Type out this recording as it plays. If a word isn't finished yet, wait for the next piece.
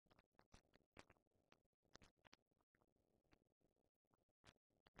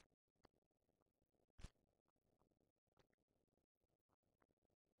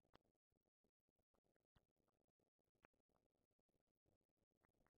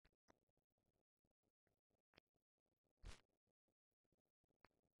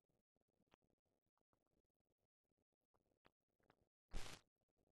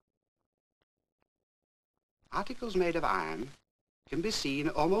Articles made of iron can be seen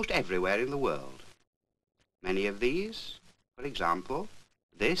almost everywhere in the world. Many of these, for example,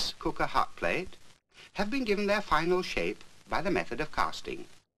 this cooker hot plate, have been given their final shape by the method of casting.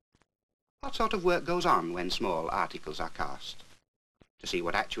 What sort of work goes on when small articles are cast? To see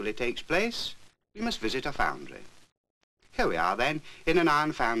what actually takes place, we must visit a foundry. Here we are then, in an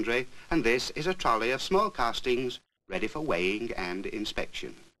iron foundry, and this is a trolley of small castings ready for weighing and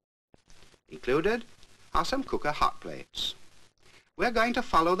inspection. Included are some cooker hot plates. We're going to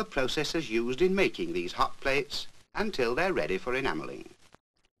follow the processes used in making these hot plates until they're ready for enamelling.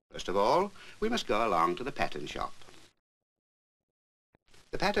 First of all, we must go along to the pattern shop.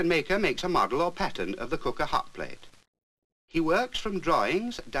 The pattern maker makes a model or pattern of the cooker hot plate. He works from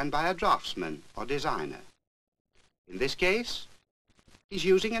drawings done by a draftsman or designer. In this case, he's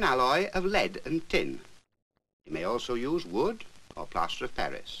using an alloy of lead and tin. He may also use wood or plaster of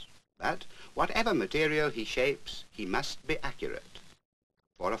Paris, but whatever material he shapes, he must be accurate.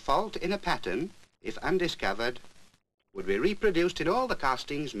 For a fault in a pattern, if undiscovered, would be reproduced in all the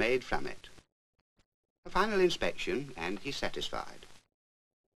castings made from it. A final inspection, and he's satisfied.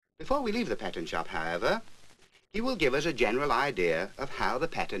 Before we leave the pattern shop, however, he will give us a general idea of how the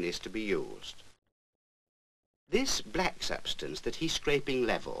pattern is to be used. This black substance that he's scraping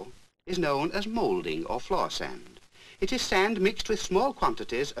level is known as moulding or floor sand. It is sand mixed with small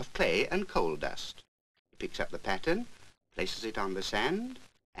quantities of clay and coal dust. He picks up the pattern, places it on the sand,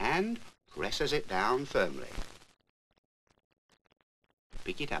 and presses it down firmly.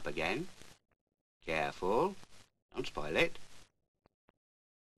 Pick it up again. Careful, don't spoil it.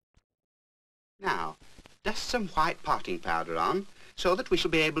 Now, dust some white parting powder on so that we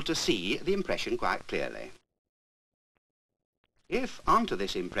shall be able to see the impression quite clearly. If onto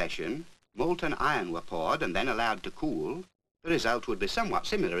this impression molten iron were poured and then allowed to cool, the result would be somewhat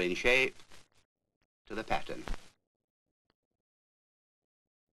similar in shape to the pattern.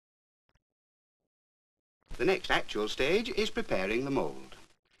 The next actual stage is preparing the mould.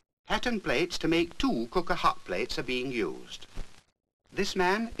 Pattern plates to make 2 cooker hot plates are being used. This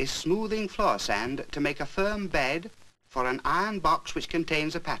man is smoothing floor sand to make a firm bed for an iron box which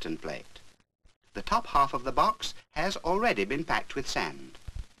contains a pattern plate. The top half of the box has already been packed with sand.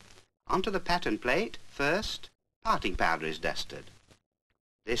 Onto the pattern plate, first, parting powder is dusted.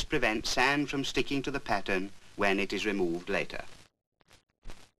 This prevents sand from sticking to the pattern when it is removed later.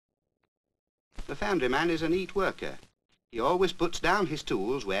 The foundry man is a neat worker. He always puts down his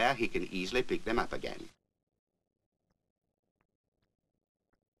tools where he can easily pick them up again.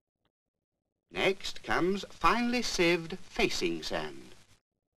 Next comes finely sieved facing sand.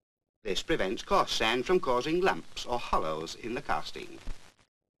 This prevents coarse sand from causing lumps or hollows in the casting.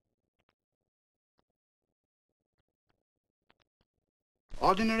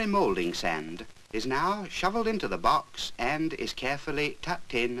 Ordinary moulding sand is now shoveled into the box and is carefully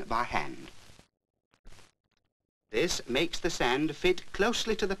tucked in by hand. This makes the sand fit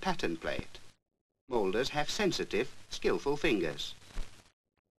closely to the pattern plate. Moulders have sensitive, skillful fingers.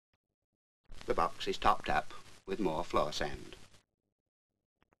 The box is topped up with more floor sand.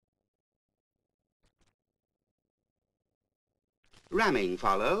 Ramming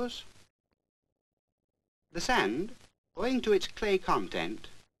follows. The sand, owing to its clay content,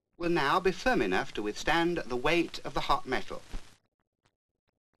 will now be firm enough to withstand the weight of the hot metal.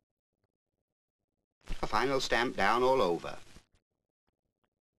 A final stamp down all over.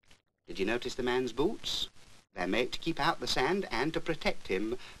 Did you notice the man's boots? They're made to keep out the sand and to protect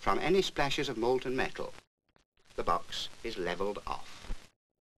him from any splashes of molten metal. The box is levelled off.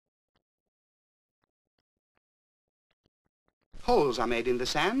 Holes are made in the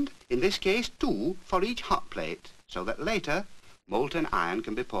sand, in this case 2 for each hot plate, so that later molten iron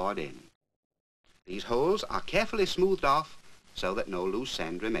can be poured in. These holes are carefully smoothed off so that no loose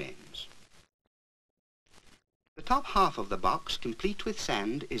sand remains. The top half of the box, complete with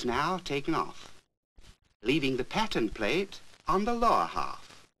sand, is now taken off, leaving the pattern plate on the lower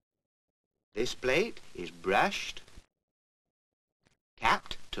half. This plate is brushed,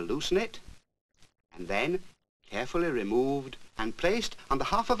 capped to loosen it, and then carefully removed and placed on the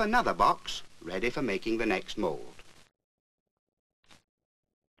half of another box ready for making the next mould.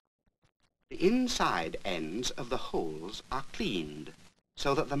 The inside ends of the holes are cleaned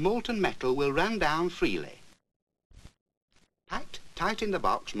so that the molten metal will run down freely. Packed tight in the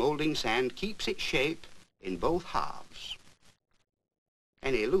box, moulding sand keeps its shape in both halves.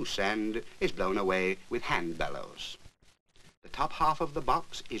 Any loose sand is blown away with hand bellows. The top half of the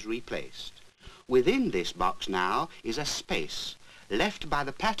box is replaced. Within this box now is a space left by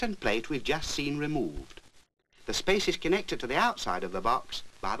the pattern plate we've just seen removed. The space is connected to the outside of the box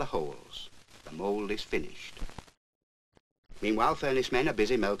by the holes. The The mould is finished. Meanwhile, furnace men are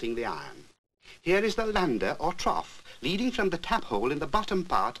busy melting the iron. Here is the lander or trough leading from the tap hole in the bottom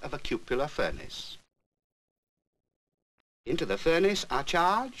part of a cupola furnace. Into the furnace are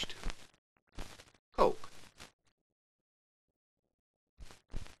charged coke,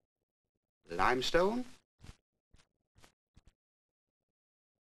 limestone,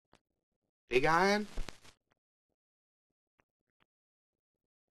 pig iron,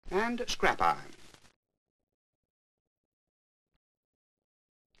 and scrap iron.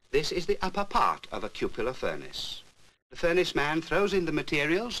 This is the upper part of a cupola furnace. The furnace man throws in the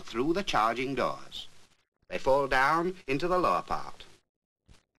materials through the charging doors. They fall down into the lower part.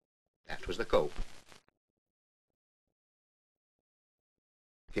 That was the coke.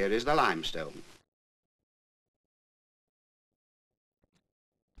 Here is the limestone.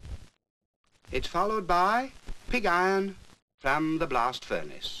 It's followed by pig iron from the blast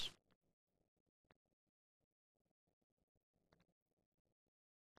furnace.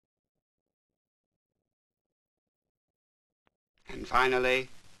 And finally,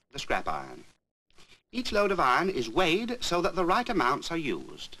 the scrap iron. Each load of iron is weighed so that the right amounts are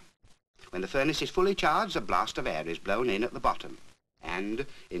used. When the furnace is fully charged, a blast of air is blown in at the bottom, and,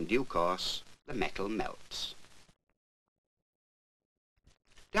 in due course, the metal melts.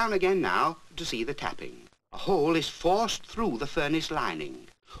 Down again now to see the tapping. A hole is forced through the furnace lining.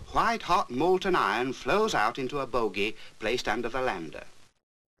 White-hot molten iron flows out into a bogey placed under the lander.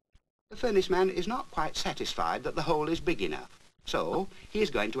 The furnace man is not quite satisfied that the hole is big enough, so he is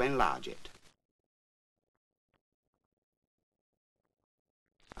going to enlarge it.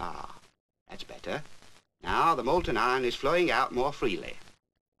 Ah, that's better. Now the molten iron is flowing out more freely.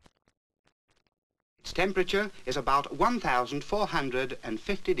 Its temperature is about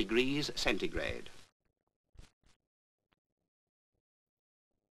 1,450 degrees centigrade.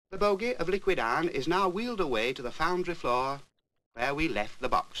 The bogey of liquid iron is now wheeled away to the foundry floor where we left the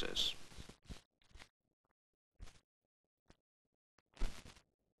boxes.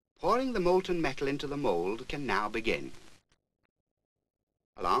 Pouring the molten metal into the mould can now begin.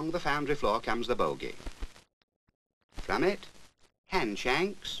 Along the foundry floor comes the bogey. From it, hand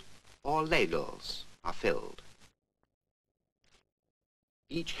shanks or ladles are filled.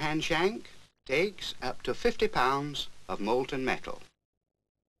 Each hand shank takes up to 50 pounds of molten metal.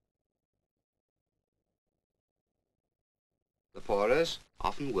 The pourers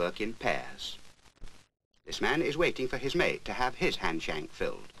often work in pairs. This man is waiting for his mate to have his hand shank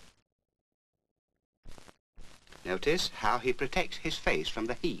filled. Notice how he protects his face from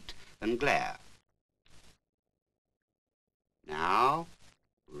the heat and glare. Now,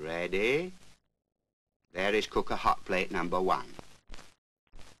 ready. There is cooker hot plate number 1.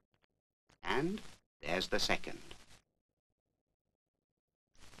 And there's the second.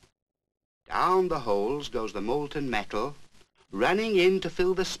 Down the holes goes the molten metal, running in to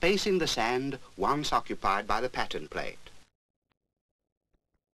fill the space in the sand once occupied by the pattern plate.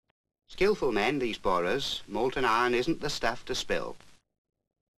 Skillful men, these pourers. Molten iron isn't the stuff to spill.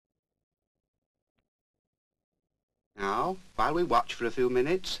 Now, while we watch for a few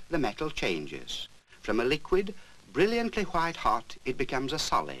minutes, the metal changes. From a liquid, brilliantly white-hot, it becomes a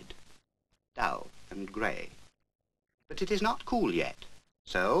solid, dull and grey. But it is not cool yet,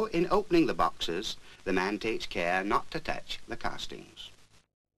 so in opening the boxes, the man takes care not to touch the castings.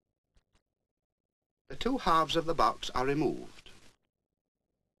 The two halves of the box are removed.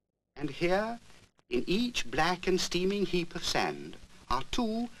 And here, in each black and steaming heap of sand, are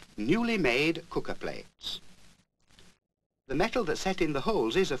 2 newly made cooker plates. The metal that's set in the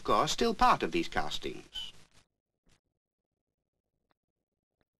holes is, of course, still part of these castings.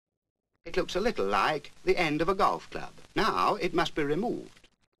 It looks a little like the end of a golf club. Now it must be removed.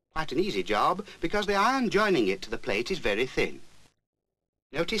 Quite an easy job, because the iron joining it to the plate is very thin.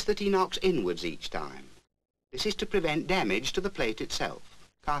 Notice that he knocks inwards each time. This is to prevent damage to the plate itself.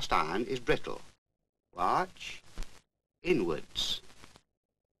 Cast iron is brittle. Watch. Inwards.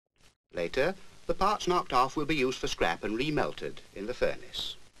 Later, the parts knocked off will be used for scrap and remelted in the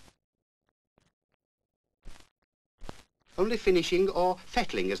furnace. Only finishing, or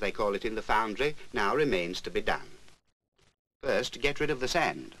fettling as they call it in the foundry, now remains to be done. First, to get rid of the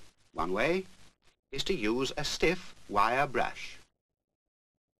sand. One way is to use a stiff wire brush.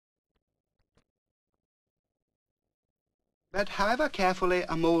 But however carefully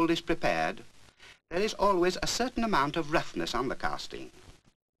a mould is prepared, there is always a certain amount of roughness on the casting.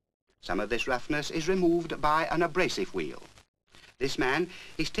 Some of this roughness is removed by an abrasive wheel. This man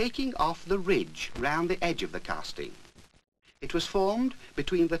is taking off the ridge round the edge of the casting. It was formed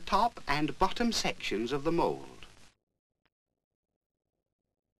between the top and bottom sections of the mould.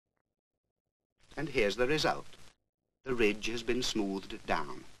 And here's the result. The ridge has been smoothed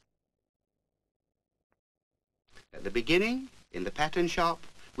down. At the beginning, in the pattern shop,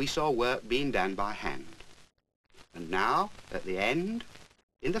 we saw work being done by hand. And now, at the end,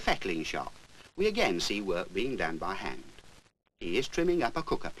 in the fettling shop, we again see work being done by hand. He is trimming up a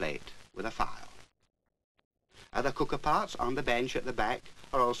cooker plate with a file. Other cooker parts on the bench at the back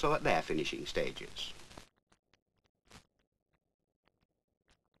are also at their finishing stages.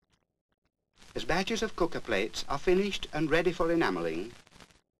 As batches of cooker plates are finished and ready for enamelling,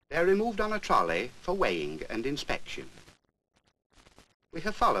 they are removed on a trolley for weighing and inspection. We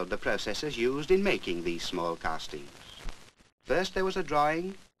have followed the processes used in making these small castings. First there was a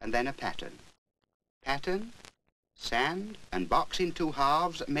drawing and then a pattern. Pattern, sand and box in 2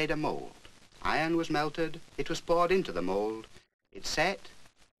 halves made a mould. Iron was melted, it was poured into the mould, it set,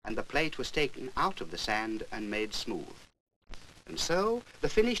 and the plate was taken out of the sand and made smooth. And so the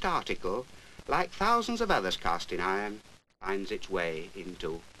finished article, like thousands of others cast in iron, finds its way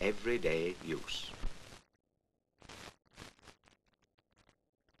into everyday use.